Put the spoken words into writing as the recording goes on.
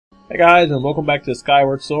Hey guys, and welcome back to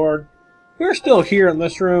Skyward Sword. We're still here in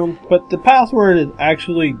this room, but the password is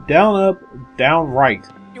actually down up, down right.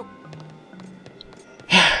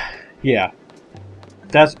 Yeah,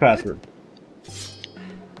 that's the password.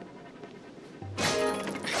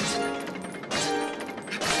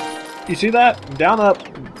 You see that? Down up,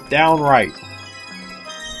 down right.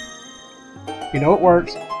 You know it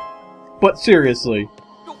works, but seriously,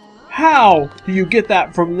 how do you get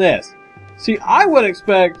that from this? See, I would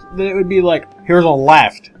expect that it would be like, here's a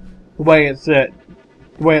left, the way it's the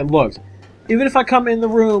way it looks. Even if I come in the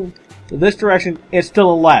room this direction, it's still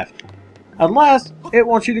a left. Unless it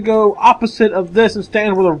wants you to go opposite of this and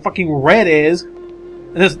stand where the fucking red is,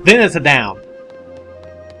 and then it's a down.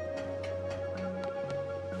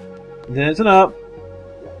 And then it's an up,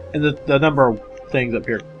 and the number of things up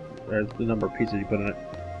here, or the number of pieces you put in it.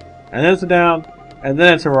 And then it's a down, and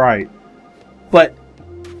then it's a right. But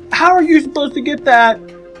how are you supposed to get that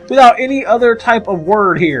without any other type of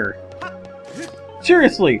word here?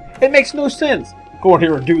 Seriously, it makes no sense. Go in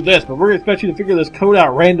here and do this, but we're going to expect you to figure this code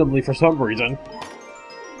out randomly for some reason.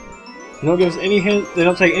 They don't give us any hint, they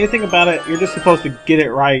don't say anything about it, you're just supposed to get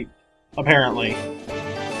it right, apparently.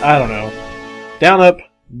 I don't know. Down up,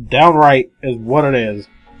 down right is what it is.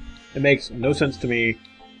 It makes no sense to me.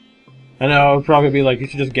 I know, it would probably be like, you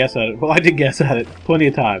should just guess at it. Well, I did guess at it plenty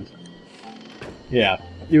of times. Yeah.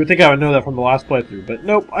 You would think I would know that from the last playthrough, but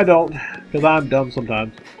nope, I don't, because I'm dumb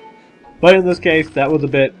sometimes. But in this case, that was a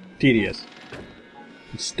bit tedious.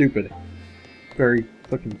 It's stupid. Very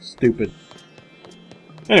fucking stupid.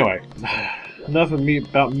 Anyway, enough of me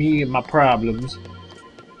about me and my problems.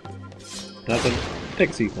 Nothing.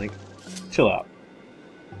 Take a seat, Link. Chill out.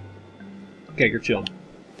 Okay, you're chilling.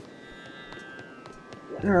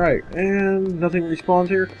 Alright, and nothing respawns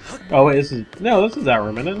here? Oh wait, this is that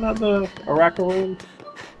room, isn't it? Not the Araka room?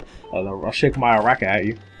 Oh, I'll shake my Araka at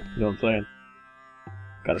you. You know what I'm saying?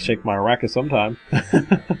 Gotta shake my Araka sometime.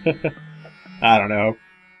 I don't know.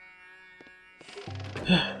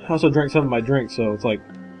 I also drank some of my drink, so it's like,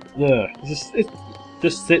 ugh. It's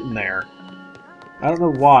just sitting there. I don't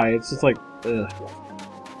know why. It's just like, ugh.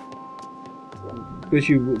 Wish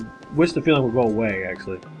the feeling would go away,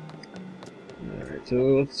 actually. Alright, so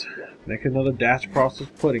let's make another dash across this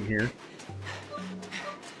pudding here.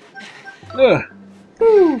 Ugh.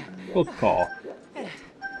 Woo. Close call.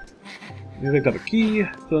 We picked up a key,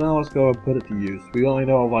 so now let's go and put it to use. We only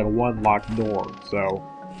know of like one locked door, so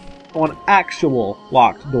one actual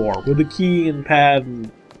locked door with a key and pad and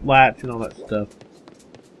latch and all that stuff.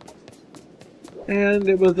 And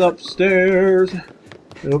it was upstairs.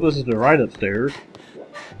 I hope this is the right upstairs.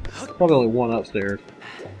 Probably only one upstairs.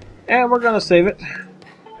 And we're gonna save it,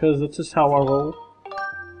 because that's just how I roll.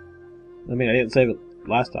 I mean, I didn't save it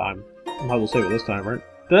last time. I might as well save it this time, right?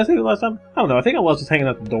 Did I save it last time? I don't know. I think I was just hanging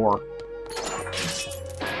at the door.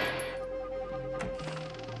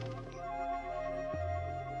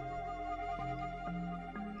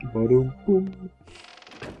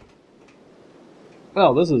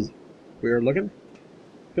 Well, this is weird looking.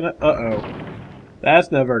 Uh-oh. That's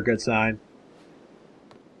never a good sign.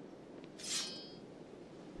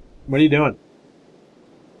 What are you doing?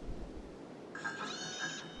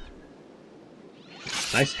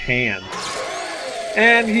 Nice hand.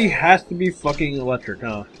 And he has to be fucking electric,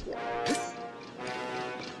 huh?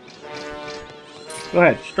 Go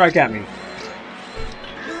ahead, strike at me.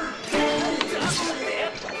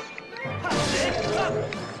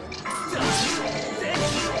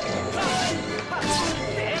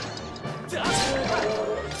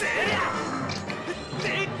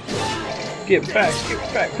 Get back,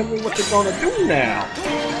 tell me what you're gonna do now.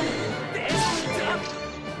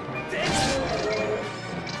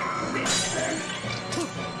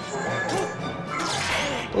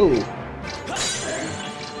 Ooh.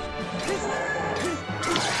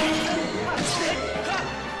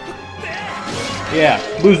 Yeah,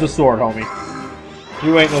 lose the sword, homie.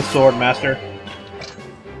 You ain't no sword master.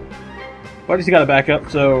 But he's gotta back up,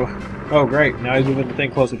 so... Oh, great. Now he's moving the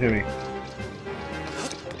thing closer to me.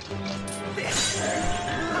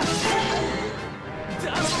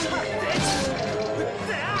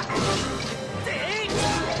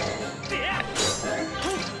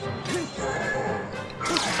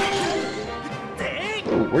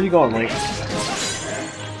 Where are you going, Link?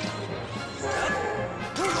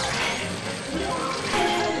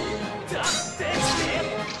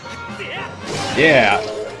 Yeah!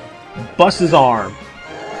 Bust his arm!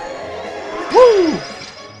 Woo!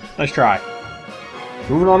 Nice try.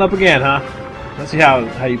 Moving on up again, huh? Let's see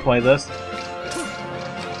how you play this.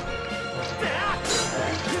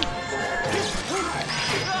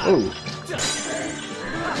 Oh.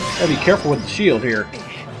 Gotta be careful with the shield here.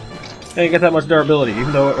 It ain't got that much durability,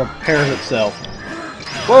 even though it repairs itself.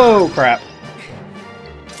 Whoa, crap.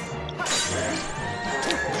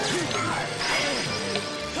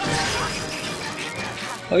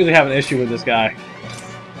 I usually have an issue with this guy.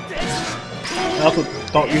 I also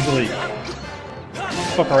don't usually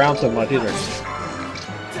fuck around so much either.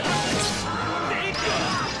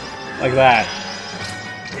 Like that.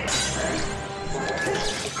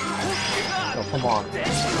 Oh, come on.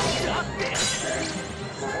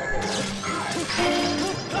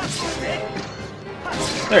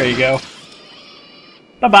 There you go.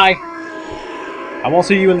 Bye-bye. I won't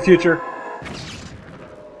see you in the future.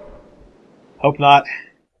 Hope not.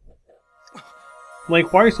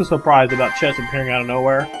 Link, why are you so surprised about chests appearing out of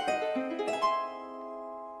nowhere?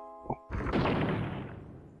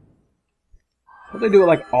 Don't they do it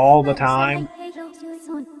like all the time?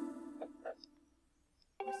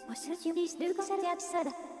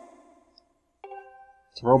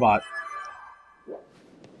 It's a robot.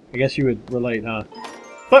 I guess you would relate, huh?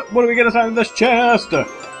 But what do we get inside of this chest?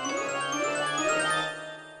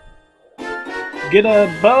 Get a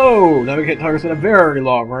bow! Now we can hit targets at a very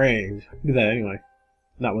long range. Do that anyway.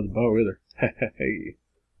 Not with a bow either. Hey.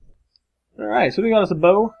 Alright, so we got us a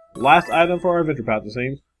bow. Last item for our adventure path, it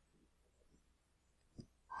seems.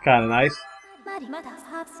 Kinda nice.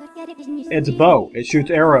 It's a bow. It shoots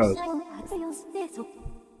arrows.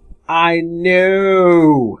 I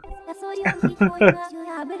know!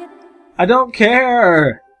 I don't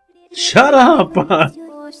care! Shut up!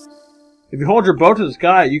 If you hold your bow to the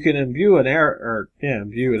sky, you can imbue an arrow.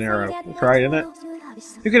 Imbue an arrow. That's right, isn't it?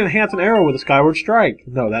 You can enhance an arrow with a skyward strike.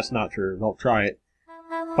 No, that's not true. Don't try it.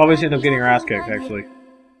 Probably just end up getting your ass kicked, actually.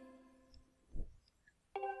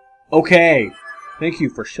 Okay. Thank you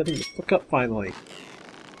for shutting the fuck up, finally.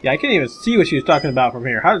 Yeah, I can't even see what she was talking about from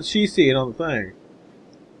here. How did she see it on the thing?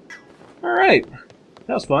 Alright.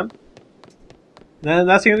 That was fun. And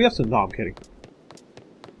that's the end of the episode. No, I'm kidding.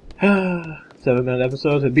 7-minute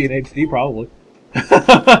episodes. It'd be in HD, probably.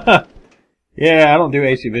 Yeah, I don't do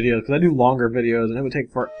HD videos because I do longer videos and it would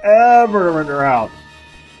take forever to render out.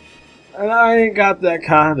 And I ain't got that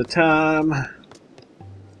kind of time.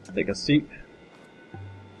 Take a seat.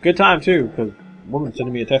 Good time, too, because a woman's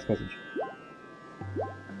sending me a text message.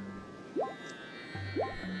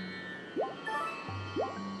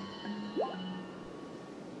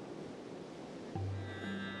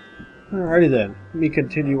 Alrighty then. Let me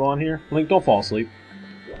continue on here. Link, don't fall asleep.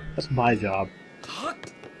 That's my job.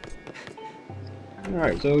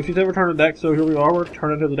 Alright, so she's ever turned the deck, so here we are. We're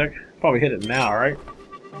turning to the deck. Probably hit it now, right?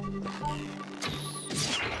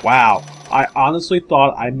 Wow. I honestly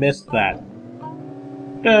thought I missed that.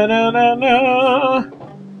 Da-na-na-na!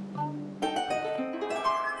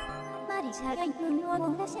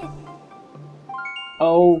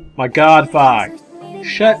 Oh my god, Fi.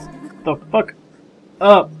 Shut the fuck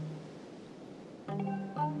up.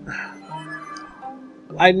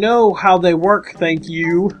 I know how they work, thank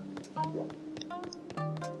you.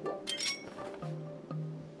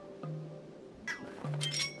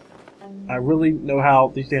 I really know how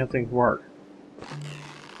these damn things work.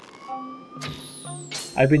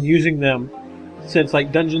 I've been using them since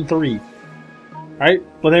like Dungeon 3. Right?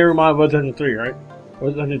 Well, they remind me of Dungeon 3, right? Or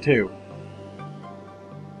was it Dungeon 2?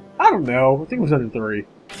 I don't know. I think it was Dungeon 3.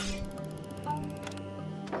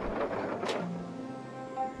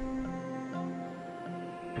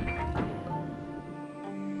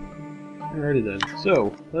 Alrighty then.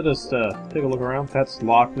 So, let us take a look around. That's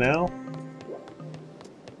locked now.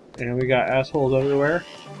 And we got assholes everywhere.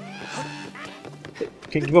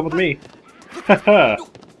 Can't keep up with me. Haha.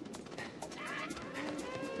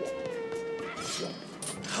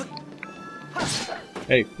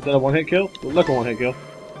 Hey, is that a one-hit kill? Look, a one-hit kill.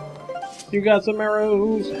 You got some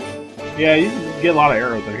arrows. Yeah, you can get a lot of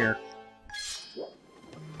arrows in here.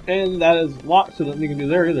 And that is locked, so nothing you can do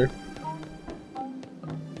there either.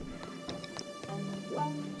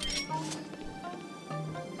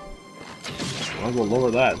 Might as well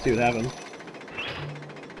lower that and see what happens.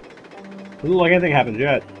 Doesn't look like anything happens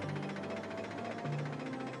yet.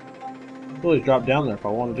 I'll always drop down there if I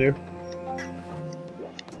wanted to.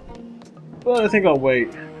 But I think I'll wait.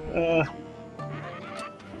 What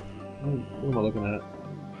am I looking at?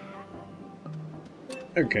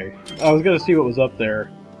 Okay. I was gonna see what was up there.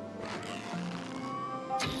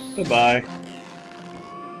 Goodbye.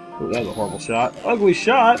 Oh, that was a horrible shot. Ugly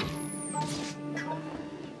shot!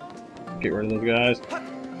 Get rid of those guys.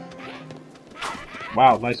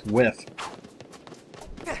 Wow, nice whiff.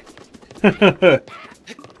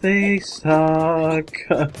 They suck.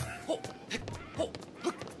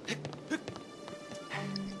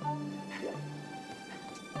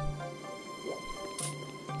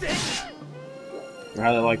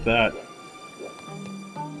 How they like that?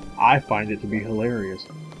 I find it to be hilarious.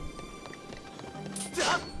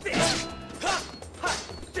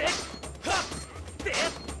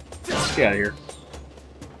 Get out of here.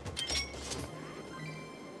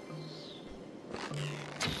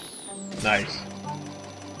 Nice.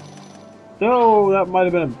 So, that might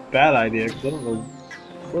have been a bad idea, because I don't know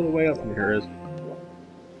where the way up from here is.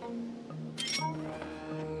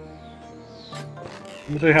 Let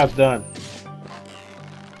me show you how it's done.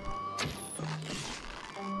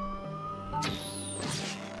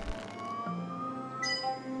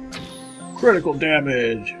 Critical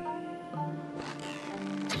damage!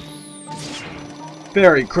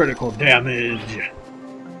 Very critical damage!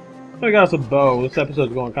 We got us a bow. This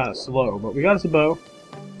episode's going kind of slow, but we got us a bow.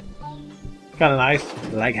 Kind of nice. I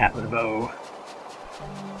like having a bow.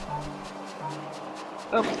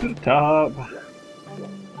 Up to the top.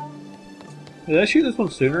 Did I shoot this one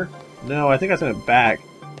sooner? No, I think I sent it back.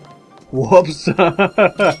 Whoops. Get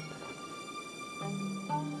out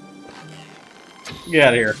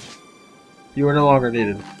of here. You are no longer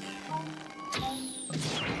needed.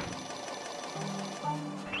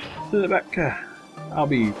 Send it back. I'll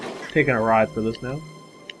be taking a ride for this now.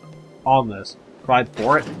 On this. Ride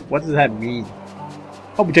for it? What does that mean?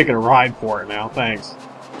 I'll be taking a ride for it now, thanks.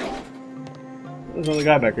 There's another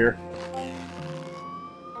guy back here.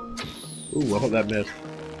 Ooh, I hope that missed.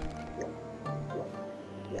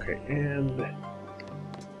 Okay, and...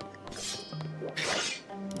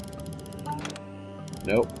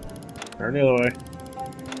 Nope. Turn the other way.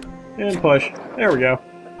 And push. There we go.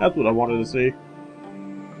 That's what I wanted to see.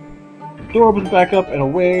 Door opens back up, and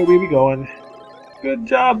away we be going. Good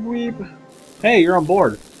job, Weep. Hey, you're on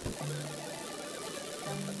board.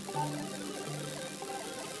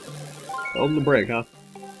 Open the brake, huh?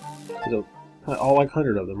 There's all like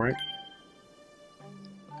 100 of them, right?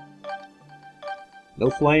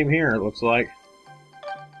 No flame here, it looks like.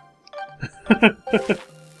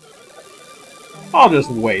 I'll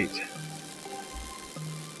just wait.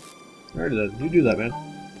 Where did you do that, man?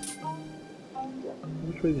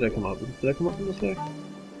 Which way did I come up? Did I come up from this way?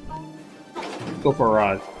 Go for a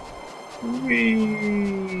ride.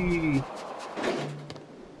 Whee!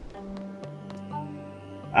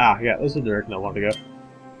 Ah, yeah, this is the direction I want to go.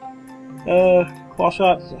 Claw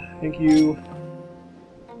shots. Thank you.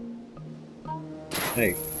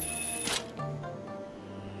 Hey.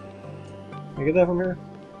 Can I get that from here?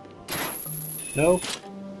 No?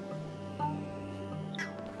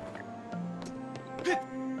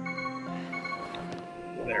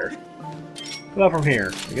 There. Get that from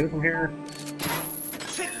here. Can I get it from here?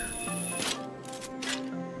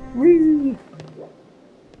 Whee!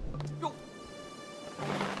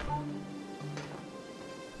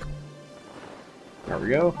 There we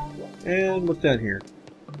go. And what's down here?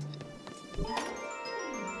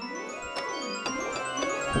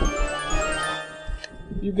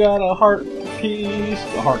 You got a heart piece.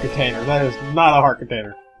 A heart container. That is not a heart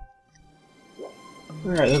container.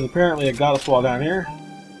 Alright, there's apparently a goddess wall down here.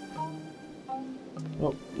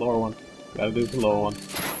 Oh, lower one. Gotta do the lower one.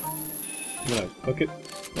 I'm gonna hook it.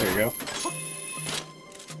 There you go.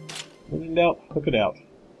 When in doubt, hook it out.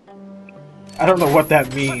 I don't know what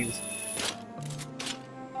that means.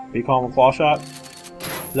 Do you call him a claw shot?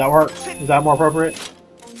 Does that work? Is that more appropriate?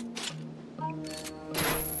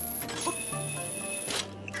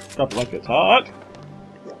 Drop it like it's hot.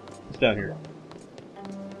 It's down here.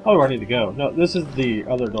 Oh, where I need to go. No, this is the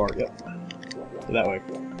other door. Yep. So that way.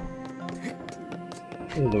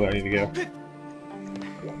 This is the way I need to go.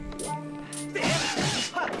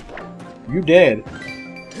 You dead.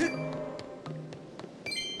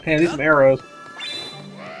 Hey, I need some arrows.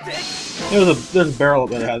 There's a barrel up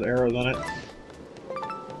there that has arrows on it.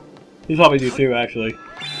 These probably do too, actually.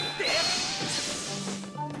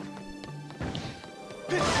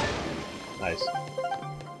 Nice.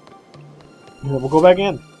 We'll go back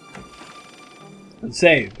in and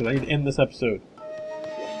save, because I need to end this episode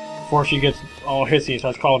before she gets all hissy and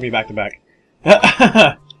starts calling me back to back.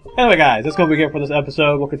 Anyway, guys, that's going to be it for this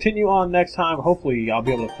episode. We'll continue on next time. Hopefully, I'll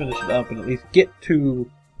be able to finish it up and at least get to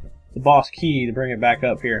the boss key to bring it back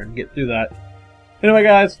up here and get through that. Anyway,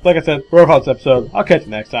 guys, like I said, we're over this episode. I'll catch you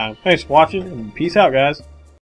next time. Thanks for watching, and peace out, guys.